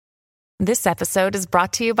This episode is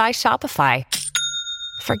brought to you by Shopify.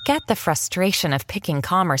 Forget the frustration of picking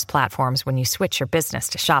commerce platforms when you switch your business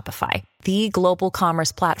to Shopify, the global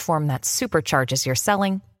commerce platform that supercharges your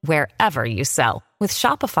selling wherever you sell. With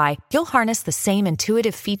Shopify, you'll harness the same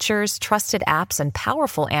intuitive features, trusted apps, and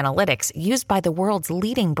powerful analytics used by the world's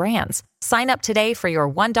leading brands. Sign up today for your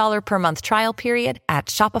 $1 per month trial period at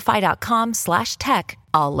shopify.com/tech,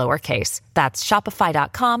 all lowercase. That's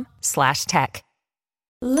shopify.com/tech.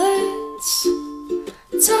 Let's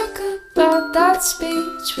talk about that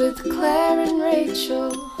speech with Claire and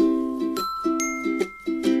Rachel.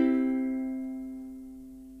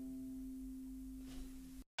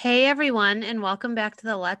 Hey everyone, and welcome back to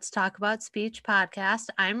the Let's Talk About Speech podcast.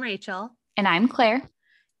 I'm Rachel. And I'm Claire.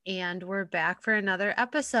 And we're back for another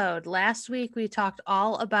episode. Last week, we talked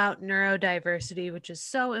all about neurodiversity, which is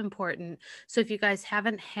so important. So if you guys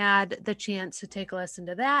haven't had the chance to take a listen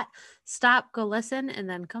to that, stop, go listen, and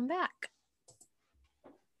then come back.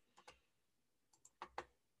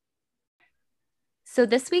 So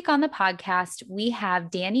this week on the podcast, we have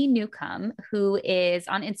Dani Newcomb, who is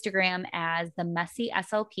on Instagram as the Messy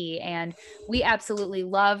SLP, and we absolutely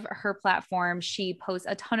love her platform. She posts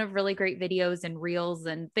a ton of really great videos and reels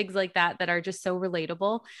and things like that that are just so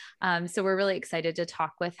relatable. So we're really excited to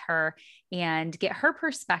talk with her and get her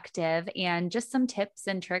perspective and just some tips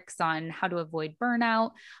and tricks on how to avoid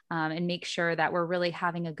burnout and make sure that we're really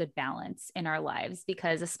having a good balance in our lives,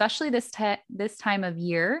 because especially this time of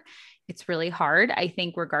year, it's really hard, I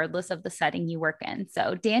think, regardless of the setting you work in.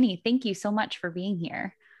 So Dani, thank you so much for being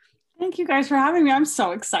here. Thank you guys for having me. I'm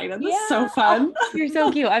so excited. This is so fun. Oh, you're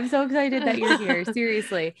so cute. I'm so excited that you're here.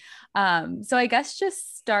 Seriously. So I guess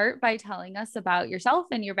just start by telling us about yourself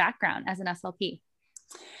and your background as an SLP.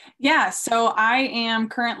 Yeah. So I am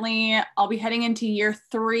currently, I'll be heading into year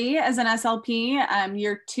 3 as an SLP,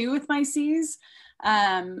 year 2 with my Cs.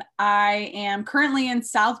 I am currently in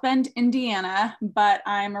South Bend, Indiana, but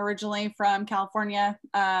I'm originally from California.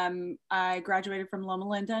 I graduated from Loma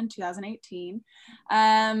Linda in 2018.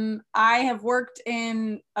 I have worked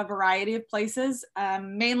in a variety of places,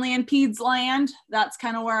 mainly in Peds land. That's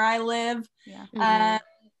kind of where I live. Yeah.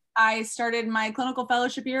 I started my clinical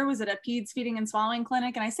fellowship year was at a Peds feeding and swallowing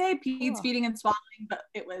clinic. And I say Peds feeding and swallowing, but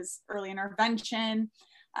it was early intervention,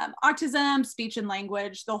 autism, speech and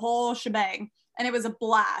language, the whole shebang. And it was a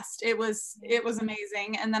blast. It was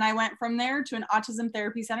amazing. And then I went from there to an autism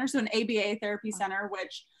therapy center, so an ABA therapy center,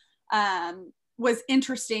 which was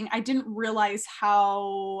interesting. I didn't realize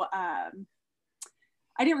that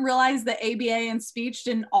ABA and speech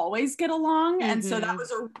didn't always get along. And so that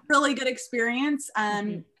was a really good experience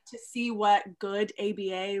to see what good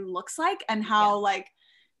ABA looks like and how like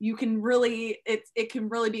you can really, it can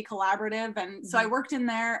really be collaborative. And so I worked in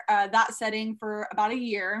there, that setting for about a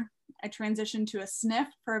year. I transitioned to a SNF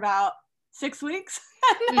for about 6 weeks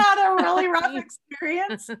and had a really rough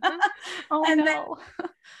experience. Then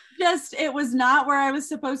it was not where I was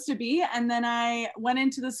supposed to be. And then I went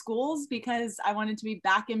into the schools because I wanted to be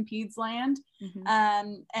back in Peds land.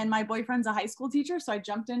 And my boyfriend's a high school teacher. So I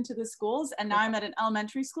jumped into the schools and now I'm at an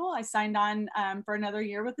elementary school. I signed on for another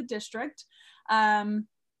year with the district. And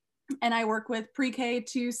I work with pre-K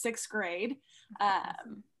to 6th grade.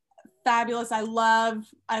 Fabulous. I love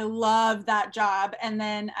that job. And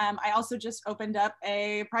then I also just opened up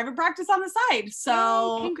a private practice on the side.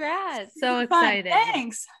 So congrats. So excited.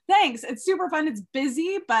 Thanks. It's super fun. It's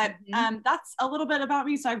busy, but that's a little bit about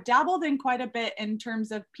me. So I've dabbled in quite a bit in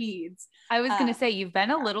terms of peds. I was going to say, you've been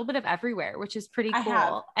a little bit of everywhere, which is pretty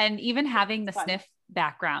cool. And even having the SNF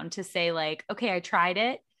background to say like, okay, I tried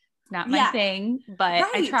it. Not my thing, but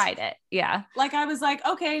I tried it. Yeah. Like I was like,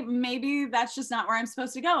 okay, maybe that's just not where I'm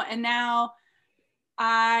supposed to go. And now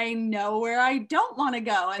I know where I don't want to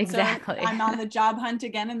go. And so if I'm on the job hunt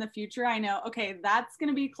again in the future, I know, okay, that's going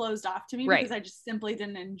to be closed off to me because I just simply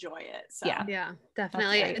didn't enjoy it. So yeah,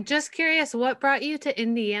 definitely. Just curious, what brought you to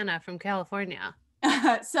Indiana from California?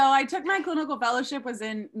 So I took my clinical fellowship was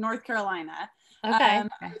in North Carolina. I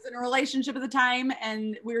was in a relationship at the time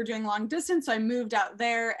and we were doing long distance. So I moved out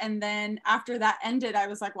there. And then after that ended, I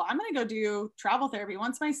was like, well, I'm going to go do travel therapy.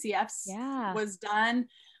 Once my CFs was done,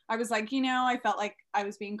 I was like, I felt like I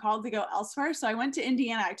was being called to go elsewhere. So I went to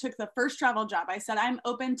Indiana. I took the first travel job. I said, I'm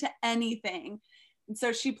open to anything. And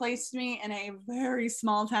so she placed me in a very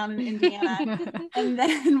small town in Indiana. And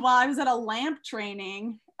then while I was at a LAMP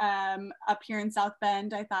training up here in South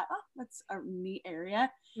Bend, I thought, oh, that's a neat area.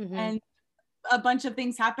 And a bunch of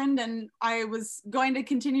things happened and I was going to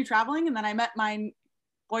continue traveling. And then I met my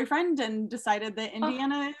boyfriend and decided that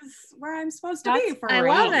Indiana is where I'm supposed to be. I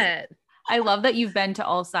love it. I love that you've been to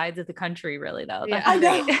all sides of the country, really, though. That's I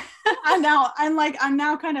know. great. I'm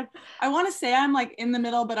now kind of, I want to say I'm like in the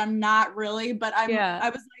middle, but I'm not really, but I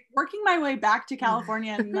was like working my way back to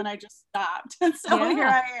California and then I just stopped. And so here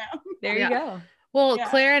I am. There you go. Well,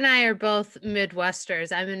 Claire and I are both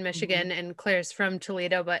Midwesters. I'm in Michigan and Claire's from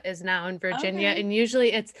Toledo, but is now in Virginia. Okay. And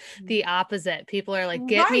usually it's the opposite. People are like,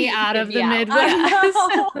 get me out of the Midwest.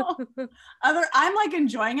 I'm like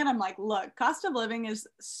enjoying it. I'm like, look, cost of living is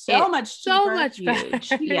so much cheaper. So much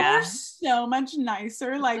better. People are so much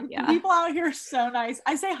nicer. Like people out here are so nice.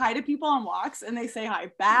 I say hi to people on walks and they say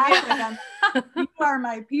hi back. Like you are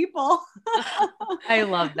my people. I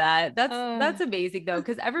love that. That's amazing though.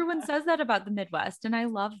 Cause everyone says that about the Midwest. And I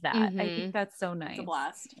love that. I think that's so nice. It's a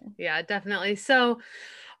blast. Yeah, definitely. So,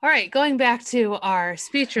 all right, going back to our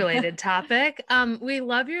speech related topic. We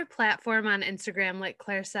love your platform on Instagram. Like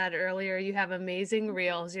Claire said earlier, you have amazing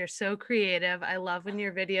reels. You're so creative. I love when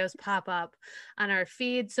your videos pop up on our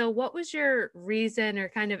feed. So what was your reason or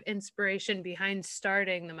kind of inspiration behind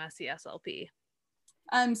starting the Messy SLP?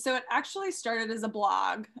 So it actually started as a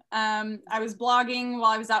blog. I was blogging while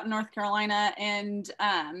I was out in North Carolina and,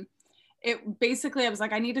 it basically, I was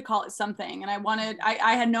like, I need to call it something. And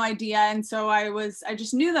I had no idea. And so I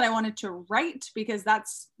just knew that I wanted to write because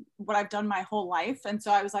that's what I've done my whole life. And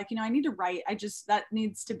so I was like, I need to write. that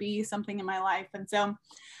needs to be something in my life. And so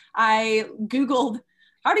I Googled,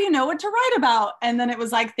 how do you know what to write about? And then it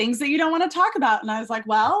was like things that you don't want to talk about. And I was like,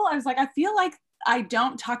 I feel like I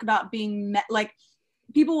don't talk about being like,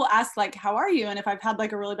 people will ask like, how are you? And if I've had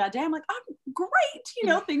like a really bad day, I'm like, I'm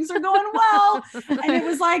great. Things are going well. And it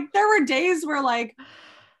was like, there were days where like,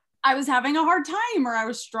 I was having a hard time or I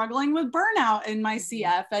was struggling with burnout in my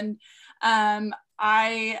CF. And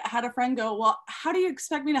I had a friend go, well, how do you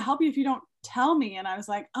expect me to help you if you don't tell me? And I was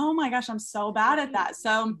like, oh my gosh, I'm so bad at that.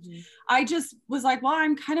 So I just was like, well,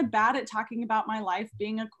 I'm kind of bad at talking about my life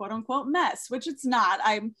being a quote unquote mess, which it's not.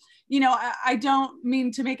 I don't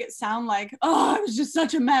mean to make it sound like, oh, I was just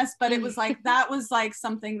such a mess, but it was like, that was like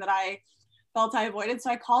something that I felt I avoided. So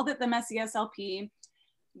I called it the Messy SLP,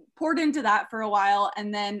 poured into that for a while,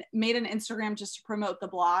 and then made an Instagram just to promote the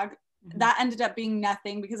blog. That ended up being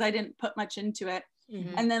nothing because I didn't put much into it.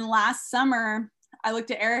 And then last summer, I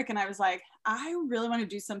looked at Eric and I was like, I really want to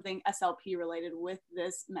do something SLP related with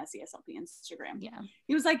this Messy SLP Instagram. Yeah.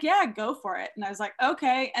 He was like, yeah, go for it. And I was like,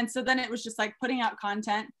 okay. And so then it was just like putting out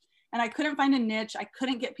content and I couldn't find a niche. I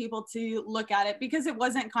couldn't get people to look at it because it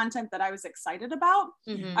wasn't content that I was excited about.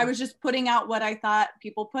 I was just putting out what I thought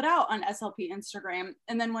people put out on SLP Instagram.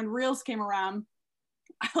 And then when Reels came around,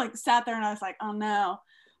 I like sat there and I was like, oh no,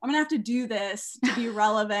 I'm going to have to do this to be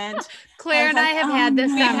relevant. Claire and I have had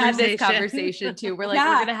this conversation too. We're like,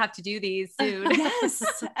 we're going to have to do these soon.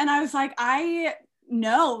 Yes. And I was like, I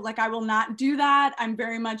will not do that. I'm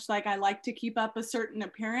very much like, I like to keep up a certain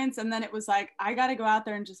appearance. And then it was like, I got to go out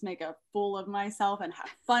there and just make a fool of myself and have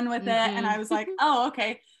fun with it. And I was like, oh,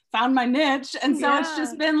 okay. Found my niche. And so it's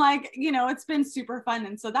just been like, it's been super fun.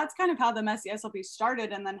 And so that's kind of how the Messy SLP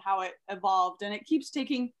started and then how it evolved. And it keeps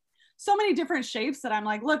taking so many different shapes that I'm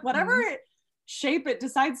like, look, whatever shape it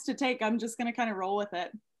decides to take, I'm just going to kind of roll with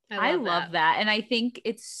it. I love that. And I think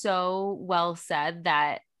it's so well said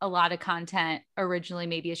that a lot of content originally,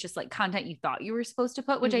 maybe it's just like content you thought you were supposed to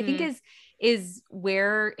put, which I think is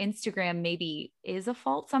where Instagram maybe is a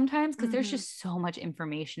fault sometimes because there's just so much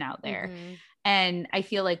information out there. And I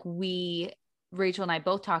feel like Rachel and I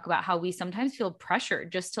both talk about how we sometimes feel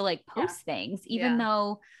pressured just to like post things, even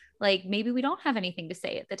though like maybe we don't have anything to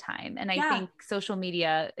say at the time. And I think social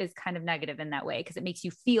media is kind of negative in that way because it makes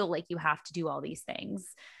you feel like you have to do all these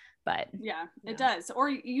things. But it does. Or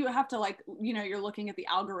you have to like, you're looking at the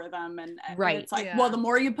algorithm and it's like, well, the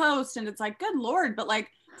more you post and it's like, good Lord, but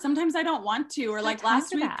like, sometimes I don't want to, or like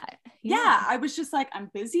last week. I was just like,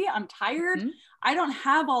 I'm busy. I'm tired. I don't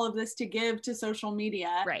have all of this to give to social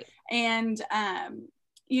media. Right. And,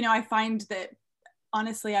 I find that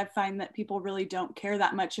honestly, I find that people really don't care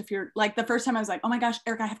that much. If you're like, the first time I was like, oh my gosh,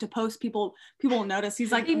 Eric, I have to post, people will notice.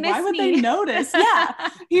 He's like, why would they notice?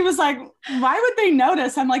 He was like, why would they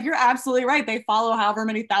notice? I'm like, you're absolutely right. They follow however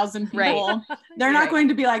many thousand people. They're not going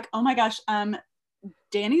to be like, oh my gosh,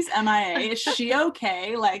 Danny's MIA. Is she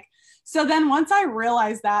okay? Like, so then once I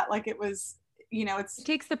realized that, like, it was, it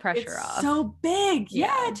takes the pressure off. So big.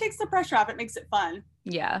 Yeah. It takes the pressure off. It makes it fun.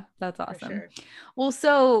 Yeah, that's awesome. Sure. Well,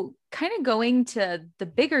 so kind of going to the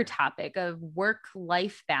bigger topic of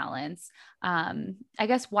work-life balance, I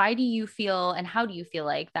guess, why do you feel and how do you feel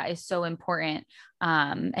like that is so important,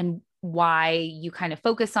 and why you kind of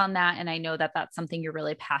focus on that? And I know that that's something you're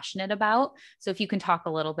really passionate about. So if you can talk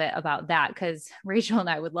a little bit about that, because Rachel and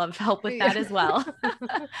I would love help with that as well.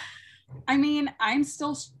 I mean, I'm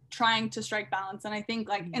still trying to strike balance. And I think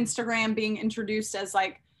like Instagram being introduced as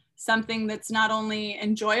like something that's not only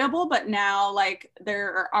enjoyable, but now like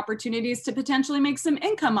there are opportunities to potentially make some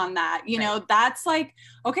income on that. You know, that's like,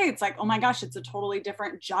 okay, it's like, oh my gosh, it's a totally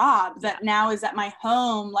different job that now is at my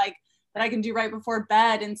home, like that I can do right before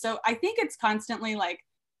bed. And so I think it's constantly like,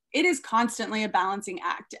 it is constantly a balancing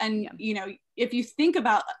act. And, you know, if you think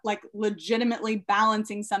about like legitimately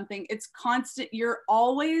balancing something, it's constant. You're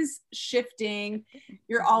always shifting,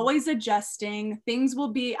 you're always adjusting, things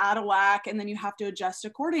will be out of whack, and then you have to adjust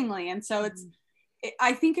accordingly. And so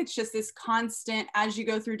I think it's just this constant, as you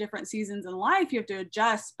go through different seasons in life, you have to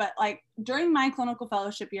adjust. But like during my clinical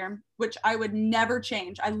fellowship year, which I would never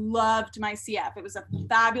change, I loved my CF. It was a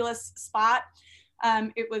fabulous spot.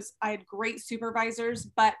 I had great supervisors,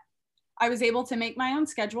 but I was able to make my own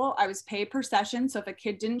schedule. I was paid per session. So if a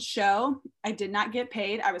kid didn't show, I did not get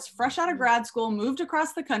paid. I was fresh out of grad school, moved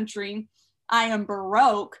across the country. I am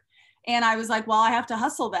broke. And I was like, well, I have to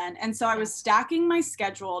hustle then. And so I was stacking my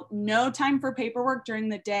schedule, no time for paperwork during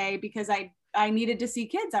the day because I needed to see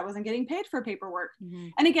kids. I wasn't getting paid for paperwork.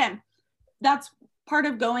 And again, that's part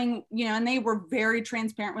of going, you know, and they were very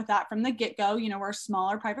transparent with that from the get-go. You know, we're a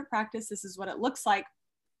smaller private practice. This is what it looks like.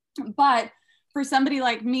 But for somebody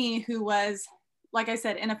like me who was, like I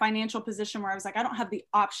said, in a financial position where I was like, I don't have the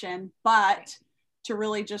option, but to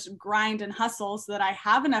really just grind and hustle so that I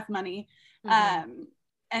have enough money.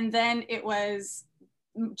 And then it was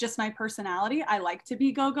just my personality. I like to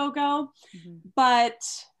be go, go, go, but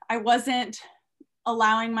I wasn't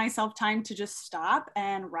allowing myself time to just stop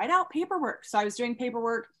and write out paperwork. So I was doing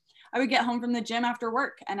paperwork. I would get home from the gym after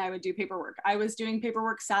work and I would do paperwork. I was doing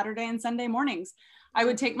paperwork Saturday and Sunday mornings. I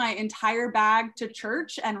would take my entire bag to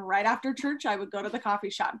church, and right after church, I would go to the coffee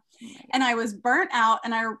shop. And I was burnt out.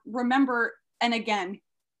 And I remember, and again,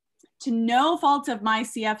 to no fault of my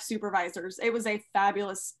CF supervisors, it was a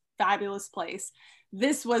fabulous, fabulous place.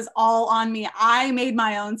 This was all on me. I made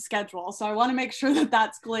my own schedule. So I want to make sure that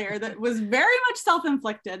that's clear. That was very much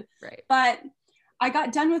self-inflicted. Right. But I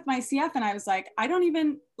got done with my CF and I was like, I don't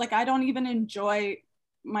even enjoy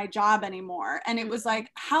my job anymore. And it was like,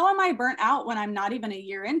 how am I burnt out when I'm not even a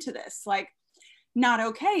year into this? Like, not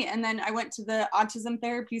okay. And then I went to the Autism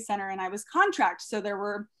Therapy Center and I was contract. So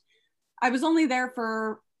I was only there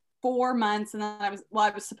for 4 months. And then I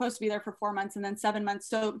was supposed to be there for 4 months and then 7 months.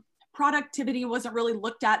 So productivity wasn't really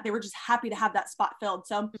looked at. They were just happy to have that spot filled.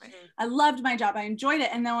 So I loved my job. I enjoyed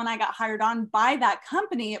it. And then when I got hired on by that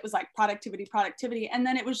company, it was like productivity. And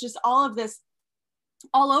then it was just all of this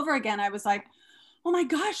all over again. I was like, oh my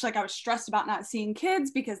gosh, like I was stressed about not seeing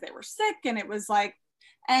kids because they were sick. And it was like,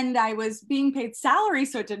 and I was being paid salary.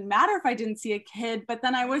 So it didn't matter if I didn't see a kid, but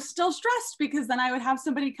then I was still stressed because then I would have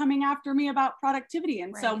somebody coming after me about productivity.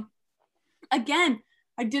 And so again,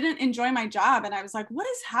 I didn't enjoy my job. And I was like, what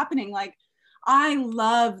is happening? Like, I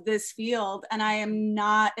love this field and I am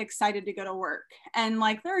not excited to go to work. And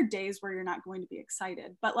like, there are days where you're not going to be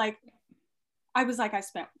excited, but like, I was like,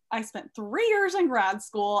 I spent 3 years in grad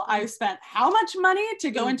school. I spent how much money to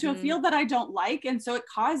go into a field that I don't like. And so it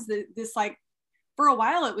caused this like, for a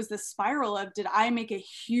while, it was this spiral of, did I make a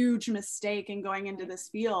huge mistake in going into this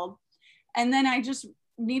field? And then I just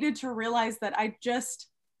needed to realize that I just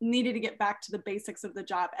needed to get back to the basics of the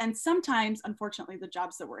job. And sometimes, unfortunately, the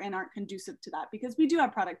jobs that we're in aren't conducive to that because we do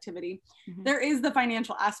have productivity. There is the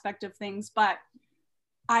financial aspect of things, but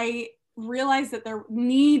I realized that there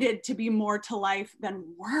needed to be more to life than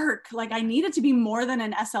work. Like I needed to be more than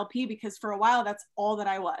an SLP because for a while that's all that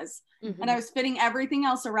I was. And I was fitting everything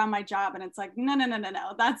else around my job. And it's like, no,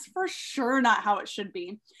 that's for sure not how it should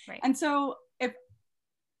be. And so and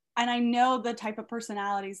I know the type of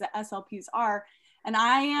personalities that SLPs are, and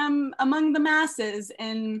I am among the masses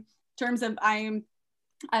in terms of I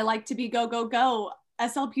like to be go, go, go.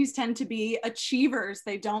 SLPs tend to be achievers.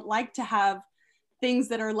 They don't like to have things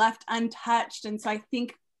that are left untouched. And so I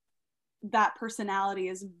think that personality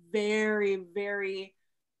is very, very,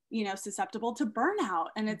 susceptible to burnout.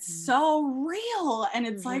 And it's so real. And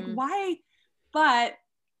it's like, why? But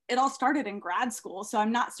it all started in grad school. So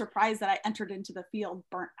I'm not surprised that I entered into the field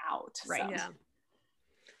burnt out. Right. So. Yeah.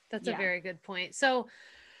 That's a very good point. So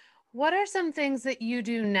what are some things that you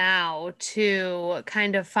do now to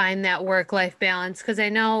kind of find that work-life balance? Because I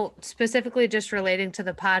know specifically just relating to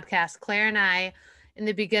the podcast, Claire and I in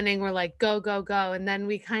the beginning were like, go, go, go. And then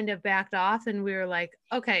we kind of backed off and we were like,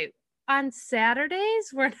 okay, on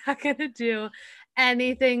Saturdays, we're not going to do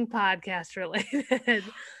anything podcast related.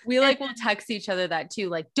 We like will text each other that too.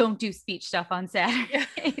 Like, don't do speech stuff on Saturdays.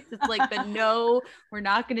 It's like the no, we're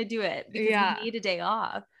not going to do it because we need a day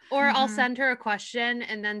off. Or I'll send her a question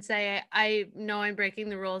and then say, I know I'm breaking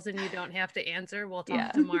the rules and you don't have to answer. We'll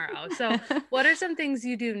talk tomorrow. So what are some things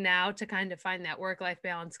you do now to kind of find that work-life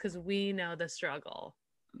balance? Because we know the struggle.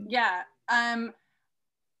 Yeah.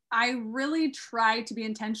 I really try to be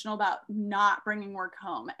intentional about not bringing work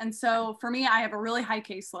home. And so for me, I have a really high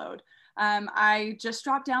caseload. I just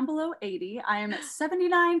dropped down below 80. I am at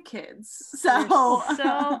 79 kids. So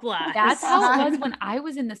blessed. That's how it was when I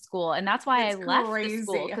was in the school. And that's why I left the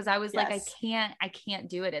school, because I was like, I can't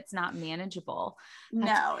do it. It's not manageable.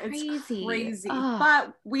 It's crazy.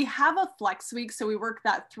 But we have a flex week. So we work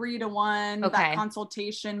that 3-to-1, that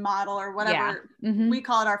consultation model or whatever. We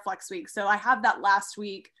call it our flex week. So I have that last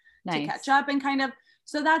week to catch up and kind of,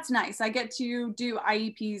 so that's nice. I get to do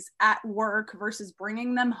IEPs at work versus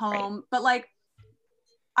bringing them home. But like,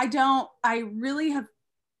 I really have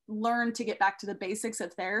learned to get back to the basics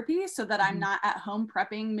of therapy so that I'm not at home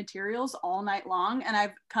prepping materials all night long. And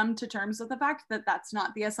I've come to terms with the fact that that's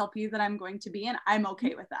not the SLP that I'm going to be in. I'm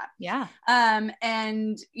okay with that. Yeah.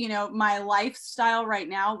 And you know, my lifestyle right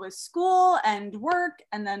now with school and work,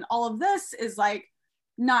 and then all of this is like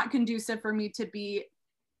not conducive for me to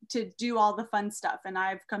do all the fun stuff. And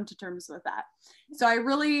I've come to terms with that. So I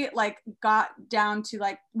really like got down to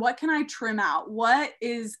like, what can I trim out? What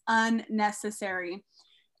is unnecessary?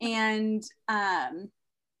 And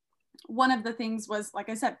one of the things was, like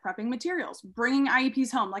I said, prepping materials, bringing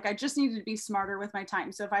IEPs home. Like I just needed to be smarter with my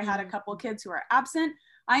time. So if I had a couple kids who are absent,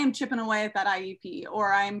 I am chipping away at that IEP,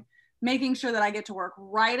 or I'm making sure that I get to work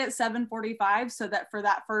right at 7:45 so that for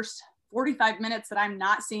that first 45 minutes that I'm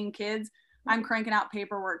not seeing kids, I'm cranking out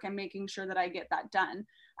paperwork and making sure that I get that done.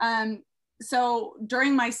 So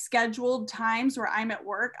during my scheduled times where I'm at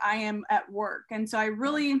work, I am at work. And so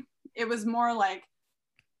it was more like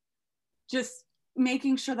just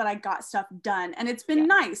making sure that I got stuff done. And it's been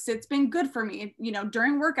nice. It's been good for me. You know,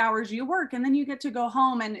 during work hours, you work and then you get to go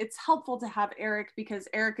home, and it's helpful to have Eric, because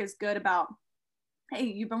Eric is good about, hey,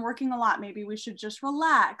 you've been working a lot. Maybe we should just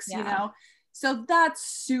relax, you know? So that's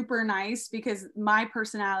super nice, because my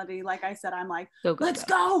personality, like I said, I'm like, let's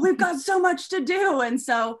go. We've got so much to do. And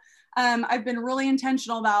so I've been really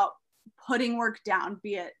intentional about putting work down,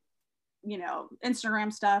 be it, you know,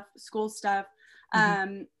 Instagram stuff, school stuff.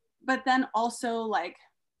 But then also like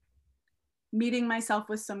meeting myself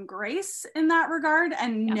with some grace in that regard,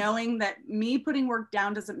 and knowing that me putting work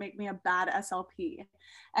down doesn't make me a bad SLP,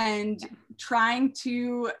 and trying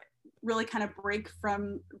to really kind of break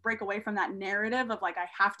away from that narrative of like, I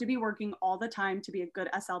have to be working all the time to be a good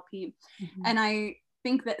SLP. And I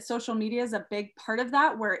think that social media is a big part of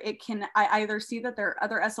that, where I either see that there are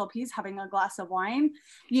other SLPs having a glass of wine,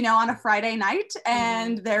 you know, on a Friday night,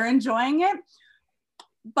 and they're enjoying it.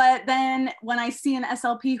 But then when I see an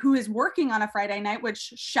SLP who is working on a Friday night,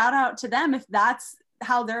 which shout out to them, if that's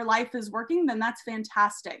how their life is working, then that's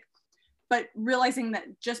fantastic. But realizing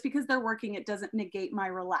that just because they're working, it doesn't negate my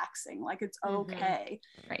relaxing. Like it's okay.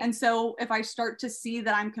 And so if I start to see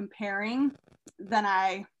that I'm comparing, then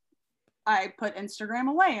I put Instagram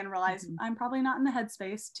away and realize I'm probably not in the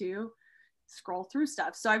headspace to scroll through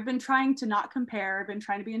stuff. So I've been trying to not compare. I've been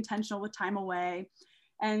trying to be intentional with time away,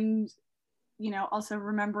 and, you know, also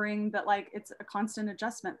remembering that like it's a constant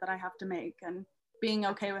adjustment that I have to make, and being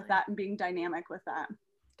okay with that and being dynamic with that.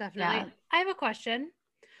 Definitely. Yeah. I have a question.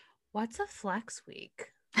 What's a flex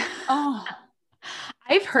week? Oh,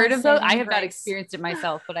 I've heard of those. I have not experienced it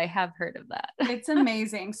myself, but I have heard of that. It's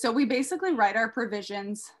amazing. So we basically write our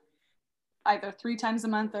provisions either 3 times a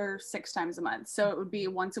month or 6 times a month. So it would be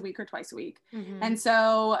once a week or twice a week. And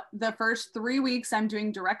so the first 3 weeks I'm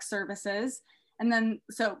doing direct services. And then,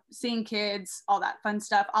 so seeing kids, all that fun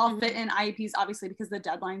stuff, I'll fit in IEPs, obviously, because the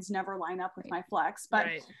deadlines never line up with my flex. But,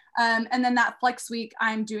 and then that flex week,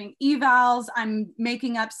 I'm doing evals, I'm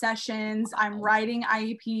making up sessions, I'm writing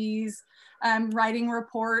IEPs, I'm writing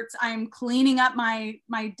reports, I'm cleaning up my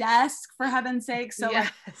desk, for heaven's sake. So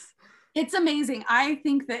like, it's amazing. I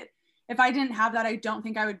think that if I didn't have that, I don't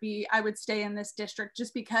think I would stay in this district,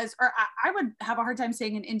 just because, or I would have a hard time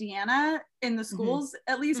staying in Indiana in the schools,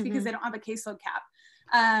 at least because they don't have a caseload cap.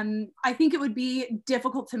 I think it would be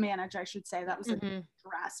difficult to manage, I should say. That was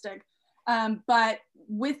drastic. But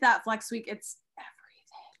with that flex week, it's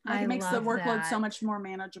everything. Like, it makes the workload so much more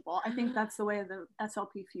manageable. I think that's the way of the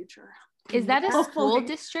SLP future. Is that a school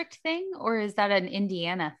district thing, or is that an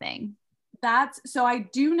Indiana thing? So I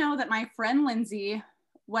do know that my friend Lindsay,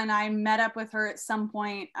 when I met up with her at some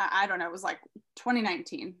point, I don't know, it was like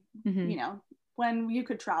 2019, you know, when you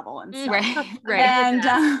could travel and stuff. Right.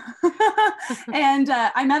 And,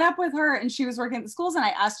 I met up with her and she was working at the schools and I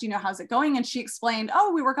asked, you know, how's it going? And she explained,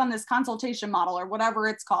 oh, we work on this consultation model or whatever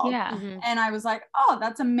it's called. Yeah. And I was like, oh,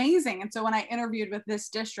 that's amazing. And so when I interviewed with this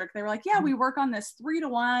district, they were like, yeah, we work on this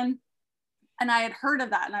 3-to-1. And I had heard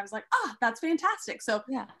of that. And I was like, oh, that's fantastic. So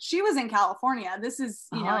she was in California. This is,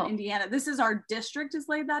 you know, in Indiana, this is our district has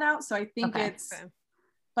laid that out. So I think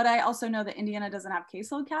but I also know that Indiana doesn't have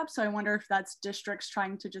caseload caps. So I wonder if that's districts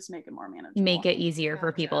trying to just make it more manageable. Make it easier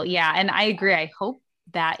for people. Yeah. And I agree. I hope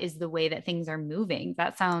that is the way that things are moving.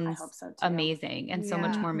 That sounds amazing and so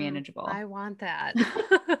much more manageable. I want that.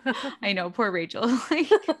 I know, poor Rachel. Like,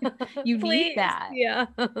 you need that. Yeah.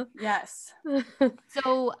 Yes.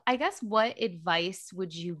 So I guess what advice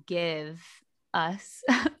would you give us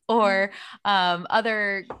or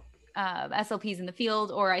other SLPs in the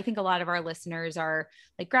field, or I think a lot of our listeners are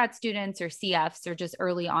like grad students or CFs or just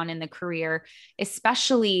early on in the career,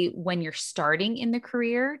 especially when you're starting in the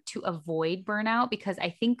career, to avoid burnout? Because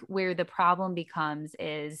I think where the problem becomes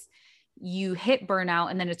is you hit burnout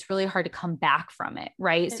and then it's really hard to come back from it.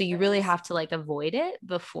 Right. So you really have to like avoid it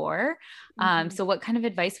before. So what kind of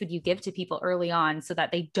advice would you give to people early on so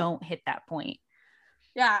that they don't hit that point?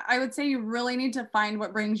 Yeah, I would say you really need to find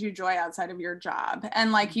what brings you joy outside of your job.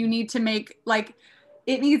 And like, you need to make, like,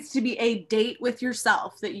 it needs to be a date with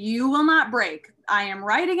yourself that you will not break. I am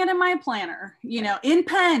writing it in my planner, you know, in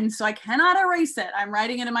pen, so I cannot erase it. I'm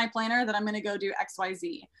writing it in my planner that I'm going to go do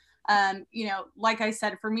XYZ. You know, like I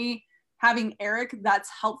said, for me, having Eric, that's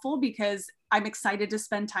helpful because I'm excited to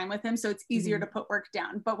spend time with him. So it's easier to put work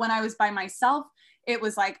down. But when I was by myself, it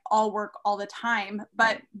was like all work all the time.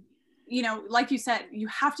 But you know, like you said, you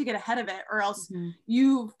have to get ahead of it or else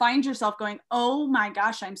you find yourself going, oh my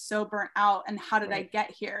gosh, I'm so burnt out. And how did I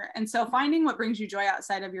get here? And so finding what brings you joy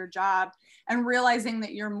outside of your job and realizing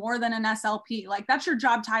that you're more than an SLP, like that's your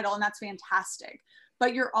job title and that's fantastic.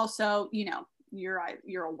 But you're also, you know, you're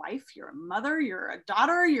a wife, you're a mother, you're a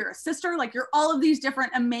daughter, you're a sister, like you're all of these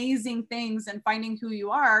different amazing things, and finding who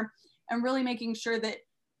you are and really making sure that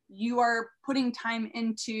you are putting time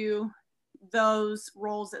into those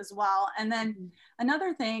roles as well. And then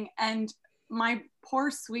another thing, and my poor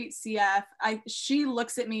sweet CF, she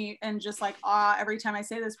looks at me and just like, every time I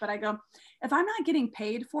say this, but I go, if I'm not getting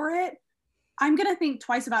paid for it, I'm going to think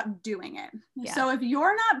twice about doing it. Yeah. So if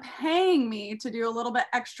you're not paying me to do a little bit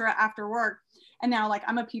extra after work, and now like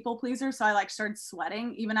I'm a people pleaser, so I like started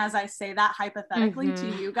sweating even as I say that hypothetically to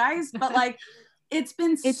you guys, but like it's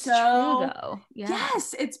been so true though. Yeah.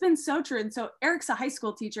 Yes, it's been so true. And so Eric's a high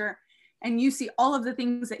school teacher, and you see all of the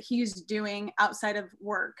things that he's doing outside of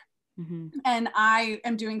work. And I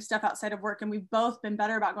am doing stuff outside of work, and we've both been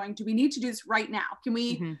better about going, do we need to do this right now? Can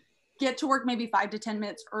we get to work maybe 5 to 10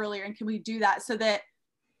 minutes earlier? And can we do that so that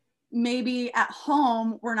maybe at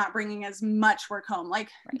home, we're not bringing as much work home? Like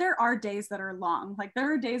there are days that are long. Like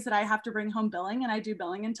there are days that I have to bring home billing, and I do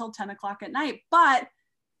billing until 10 o'clock at night, but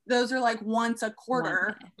those are like once a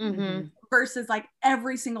quarter versus like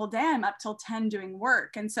every single day I'm up till 10 doing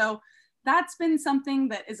work. And so that's been something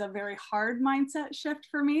that is a very hard mindset shift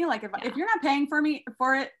for me. Like if you're not paying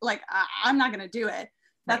for it, like I'm not going to do it.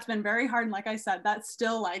 That's been very hard. And like I said, that's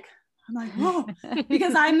still like, I'm like, whoa,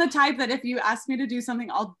 because I'm the type that if you ask me to do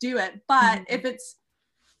something, I'll do it. But if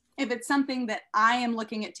it's something that I am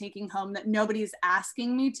looking at taking home that nobody's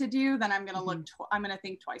asking me to do, then I'm going to I'm going to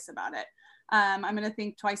think twice about it. I'm going to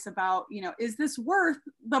think twice about, you know, is this worth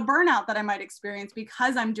the burnout that I might experience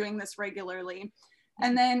because I'm doing this regularly?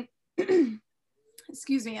 And then,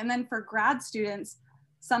 excuse me. And then for grad students,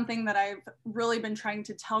 something that I've really been trying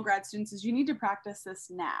to tell grad students is you need to practice this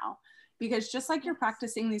now, because just like you're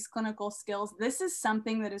practicing these clinical skills, this is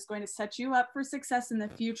something that is going to set you up for success in the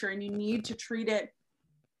future. And you need to treat it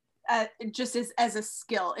just as a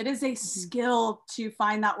skill. It is a skill to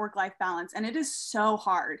find that work-life balance. And it is so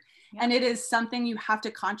hard. Yeah. And it is something you have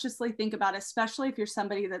to consciously think about, especially if you're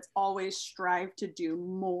somebody that's always strive to do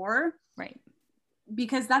more. Right.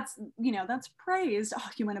 Because that's, you know, that's praised. Oh,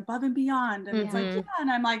 you went above and beyond. And it's like, yeah. And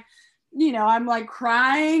I'm like, you know, I'm like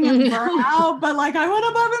crying and burnt out, but like I went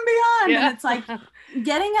above and beyond. Yeah. And it's like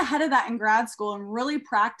getting ahead of that in grad school and really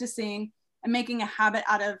practicing and making a habit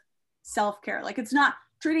out of self-care. Like it's not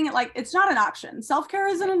treating it like it's not an option. Self-care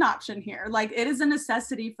isn't an option here. Like it is a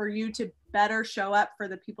necessity for you to better show up for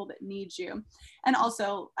the people that need you. And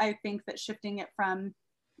also I think that shifting it from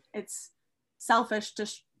it's selfish to,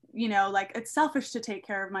 you know, like it's selfish to take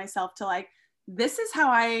care of myself to like, this is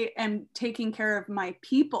how I am taking care of my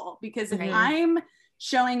people. Because if I'm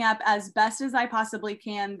showing up as best as I possibly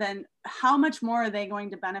can, then how much more are they going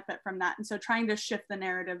to benefit from that? And so trying to shift the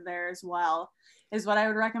narrative there as well is what I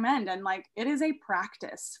would recommend. And like, it is a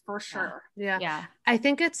practice for sure. Yeah. I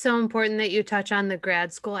think it's so important that you touch on the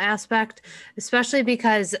grad school aspect, especially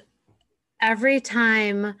because every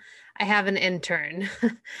time I have an intern,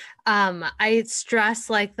 I stress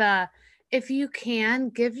like if you can,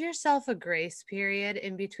 give yourself a grace period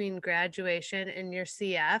in between graduation and your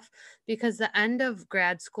CF, because the end of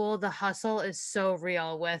grad school, the hustle is so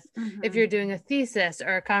real with if you're doing a thesis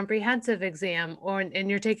or a comprehensive exam, and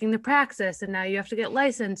you're taking the praxis and now you have to get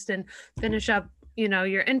licensed and finish up,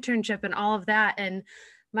 your internship and all of that. And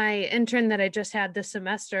my intern that I just had this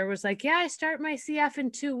semester was like, yeah, I start my CF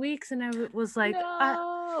in 2 weeks. And I was like,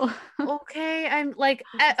 No. okay. I'm like,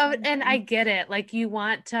 and I get it. Like, you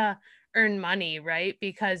want to earn money, right?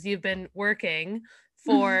 Because you've been working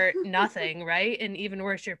for nothing, right? And even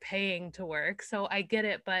worse, you're paying to work. So I get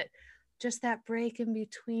it. But just that break in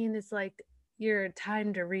between is like your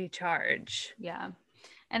time to recharge. Yeah.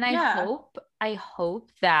 And I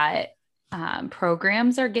hope that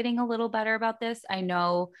programs are getting a little better about this. I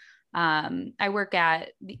know I work at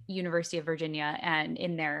the University of Virginia and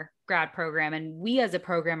in their grad program, and we as a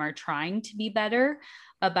program are trying to be better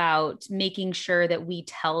about making sure that we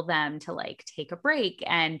tell them to like take a break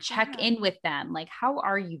and check in with them. Like, how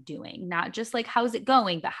are you doing? Not just like, how's it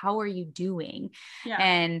going, but how are you doing? Yeah.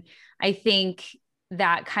 And I think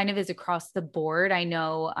that kind of is across the board. I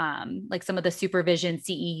know like some of the supervision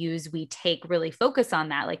CEUs we take really focus on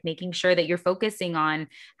that, like making sure that you're focusing on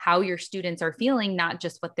how your students are feeling, not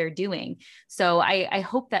just what they're doing. So I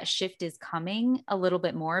hope that shift is coming a little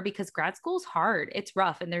bit more, because grad school is hard. It's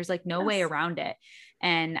rough and there's like no way around it.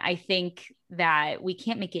 And I think that we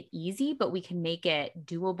can't make it easy, but we can make it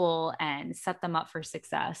doable and set them up for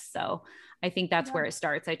success. So I think that's where it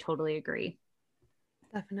starts. I totally agree.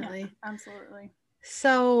 Definitely. Yeah, absolutely.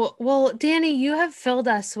 So, well, Dani, you have filled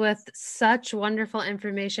us with such wonderful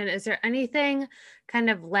information. Is there anything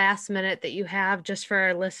kind of last minute that you have just for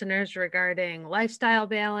our listeners regarding lifestyle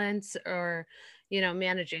balance or,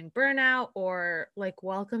 managing burnout, or like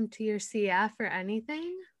welcome to your CF or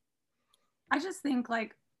anything? I just think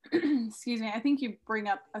like, excuse me, I think you bring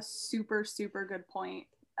up a super, super good point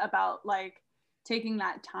about like taking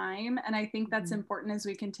that time. And I think that's important as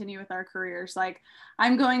we continue with our careers. Like,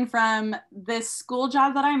 I'm going from this school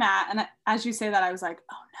job that I'm at, and as you say that, I was like,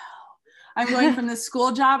 oh no, I'm going from this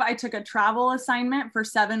school job. I took a travel assignment for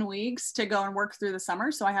 7 weeks to go and work through the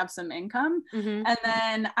summer, so I have some income. And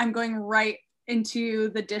then I'm going right into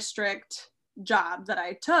the district job that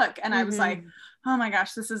I took. And I was like, oh my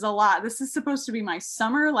gosh, this is a lot. This is supposed to be my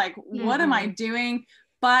summer. Like, what am I doing?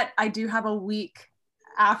 But I do have a week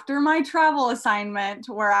after my travel assignment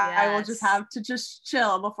where I will just have to just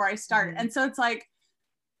chill before I start. And so it's like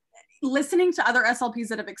listening to other SLPs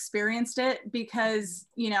that have experienced it, because,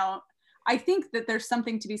 I think that there's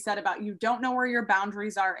something to be said about, you don't know where your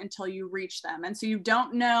boundaries are until you reach them. And so you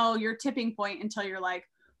don't know your tipping point until you're like,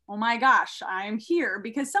 oh my gosh, I'm here.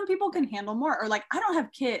 Because some people can handle more, or like, I don't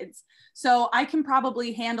have kids, so I can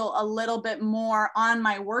probably handle a little bit more on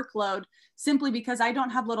my workload simply because I don't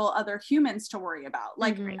have little other humans to worry about.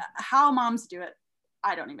 Like how moms do it,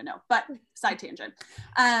 I don't even know, but side tangent.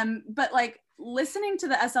 But like listening to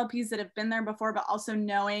the SLPs that have been there before, but also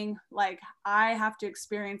knowing like, I have to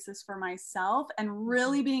experience this for myself, and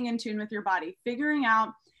really being in tune with your body, figuring out,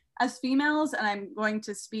 as females, and I'm going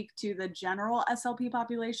to speak to the general SLP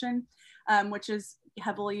population, which is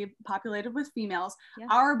heavily populated with females,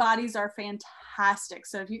 our bodies are fantastic.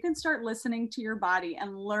 So if you can start listening to your body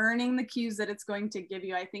and learning the cues that it's going to give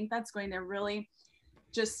you, I think that's going to really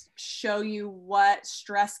just show you what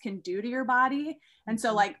stress can do to your body. And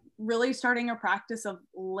so like really starting a practice of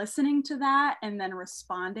listening to that and then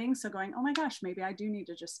responding. So going, oh my gosh, maybe I do need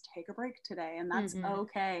to just take a break today, and that's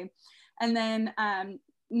okay. And then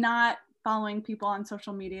not following people on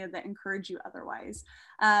social media that encourage you otherwise.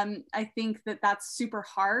 I think that that's super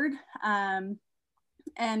hard. And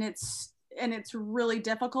it's really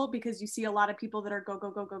difficult because you see a lot of people that are go,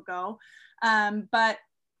 go, go, go, go. But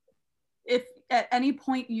if at any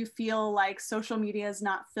point you feel like social media is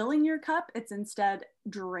not filling your cup, it's instead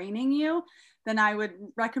draining you, then I would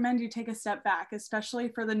recommend you take a step back, especially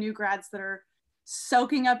for the new grads that are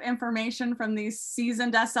soaking up information from these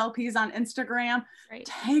seasoned SLPs on Instagram. Right.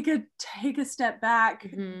 Take a step back,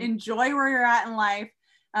 enjoy where you're at in life.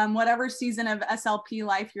 Whatever season of SLP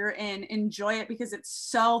life you're in, enjoy it, because it's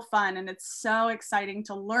so fun and it's so exciting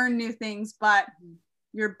to learn new things, but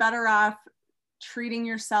you're better off treating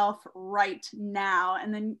yourself right now.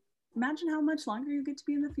 And then imagine how much longer you get to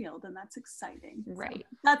be in the field, and that's exciting. Right.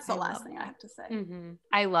 So that's the last thing I have to say. Mm-hmm.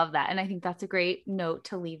 I love that. And I think that's a great note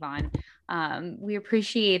to leave on. We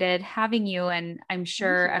appreciated having you, and I'm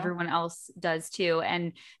sure everyone else does too.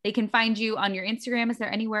 And they can find you on your Instagram. Is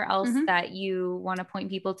there anywhere else that you want to point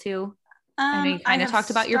people to? I know you kind of talked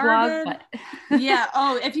about your blog, but yeah.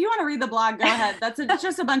 Oh, if you want to read the blog, go ahead. That's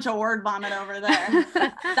just a bunch of word vomit over there.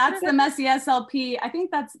 That's the Messy SLP. I think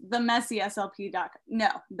that's the Messy SLP.com. No,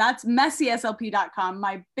 that's messyslp.com.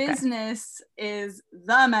 My business is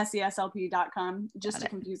the messyslp.com, just to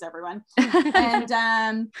confuse everyone.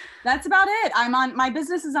 And that's about it. My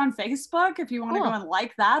business is on Facebook. If you want to go and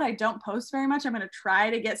like that, I don't post very much. I'm going to try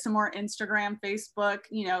to get some more Instagram, Facebook,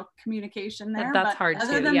 communication there. That's hard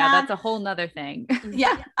too. Yeah, that's a whole nother thing.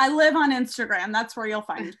 Yeah, I live on Instagram. That's where you'll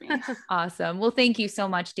find me. Awesome. Well, thank you so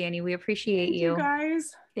much, Dani. We appreciate Thank you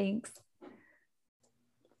guys. Thanks.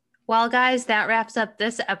 Well, guys, that wraps up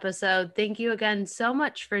this episode. Thank you again so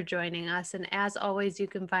much for joining us. And as always, you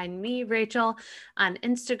can find me, Rachel, on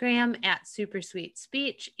Instagram at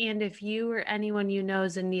SuperSweetSpeech. And if you or anyone you know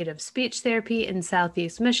is in need of speech therapy in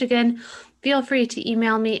Southeast Michigan, feel free to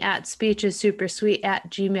email me at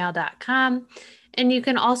speechissupersweet@gmail.com. And you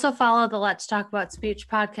can also follow the Let's Talk About Speech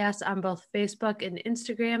podcast on both Facebook and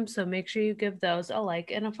Instagram. So make sure you give those a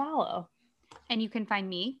like and a follow. And you can find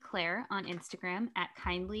me, Claire, on Instagram at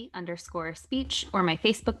kindly_speech, or my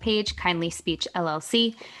Facebook page, Kindly Speech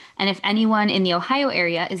LLC. And if anyone in the Ohio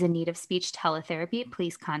area is in need of speech teletherapy,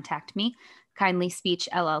 please contact me,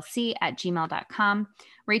 kindlyspeechllc@gmail.com.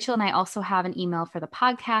 Rachel and I also have an email for the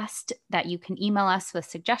podcast that you can email us with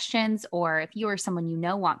suggestions, or if you or someone you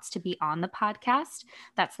know wants to be on the podcast,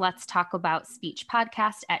 that's Let's Talk About Speech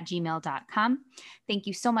podcast@gmail.com. Thank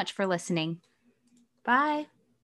you so much for listening. Bye.